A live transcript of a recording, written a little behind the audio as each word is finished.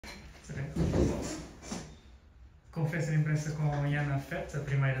Conferência de imprensa com Jana Fett, a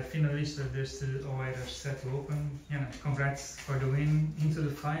primeira finalista deste Oeiras CETO Open. Jana, congrats for the win into the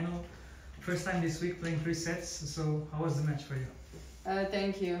final. First time this week playing 3 sets, so how was the match for you?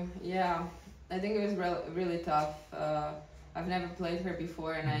 Thank you. Yeah, I think it was really tough. I've never played her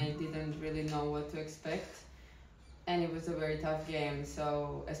before and I didn't really know what to expect. And it was a very tough game,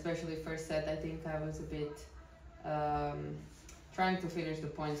 so especially first set I think I was a bit trying to finish the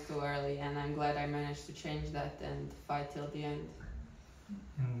points too early, and I'm glad I managed to change that and fight till the end.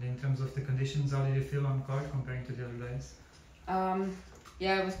 And in terms of the conditions, how did you feel on court comparing to the other days?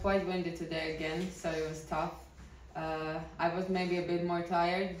 Yeah, it was quite windy today again, so it was tough. I was maybe a bit more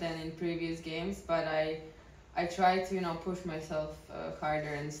tired than in previous games, but I tried to push myself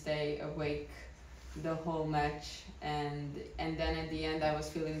harder and stay awake the whole match, and then at the end I was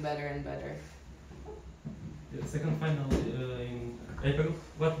feeling better and better. The second final in April,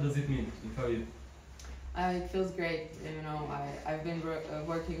 what does it mean for you? It feels great. I've been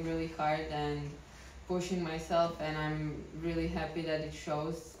working really hard and pushing myself, and I'm really happy that it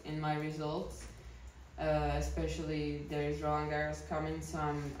shows in my results. Especially there's Roland Garros coming, so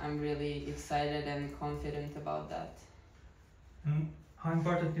I'm really excited and confident about that. How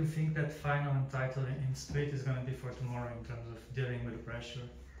important do you think that final and title in Split is going to be for tomorrow in terms of dealing with the pressure?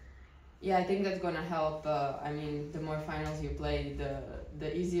 Yeah, I think that's going to help. I mean, the more finals you play,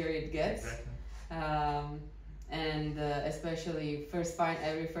 the easier it gets. Exactly. And especially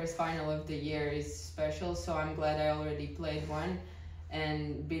every first final of the year is special, so I'm glad I already played one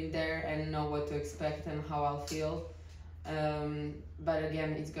and been there and know what to expect and how I'll feel. But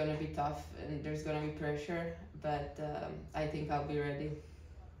again, it's going to be tough and there's going to be pressure, but I think I'll be ready.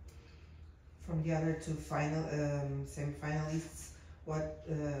 From the other two semi-finalists,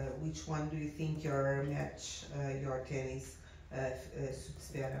 which one do you think your match, your tennis,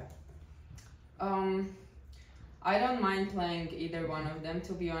 suits better? I don't mind playing either one of them,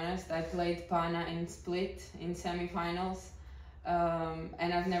 to be honest. I played Pana in Split in semi-finals,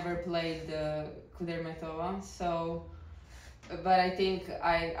 and I've never played Kudermetova, but I think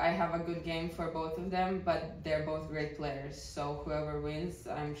I have a good game for both of them, but they're both great players, so whoever wins,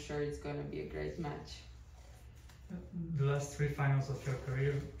 I'm sure it's going to be a great match. The last 3 finals of your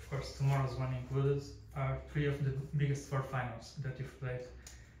career, of course tomorrow's one included, are 3 of the biggest 4 finals that you've played.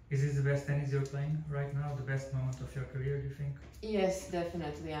 Is this the best tennis you're playing right now, the best moment of your career, do you think? Yes,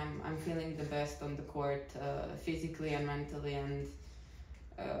 definitely. I'm feeling the best on the court, physically and mentally, and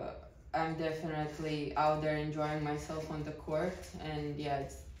I'm definitely out there enjoying myself on the court, and yeah,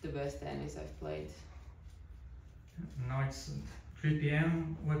 it's the best tennis I've played. Now it's 3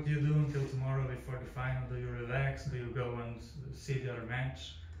 p.m. What do you do until tomorrow before the final? Do you relax? Do you go and see the other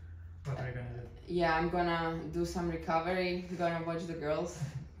match? What are you gonna do? Yeah, I'm gonna do some recovery. I'm gonna watch the girls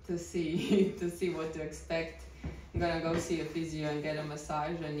to see what to expect. I'm gonna go see a physio and get a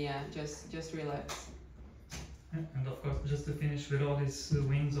massage, and yeah, just relax. And of course, just to finish, with all these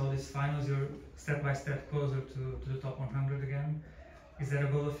wins, all these finals, you're step by step closer to the top 100 again. Is that a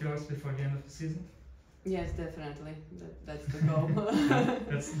goal of yours before the end of the season? Yes, definitely. That's the goal.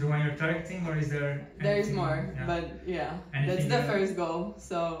 That's the one you're targeting, or is there? There is more, but yeah, anything that's the first goal.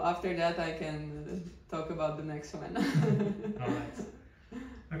 So after that, I can talk about the next one. All right.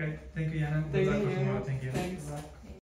 Okay. Thank you, Jana. Thank Good luck you. for tomorrow. Thank you. Thanks.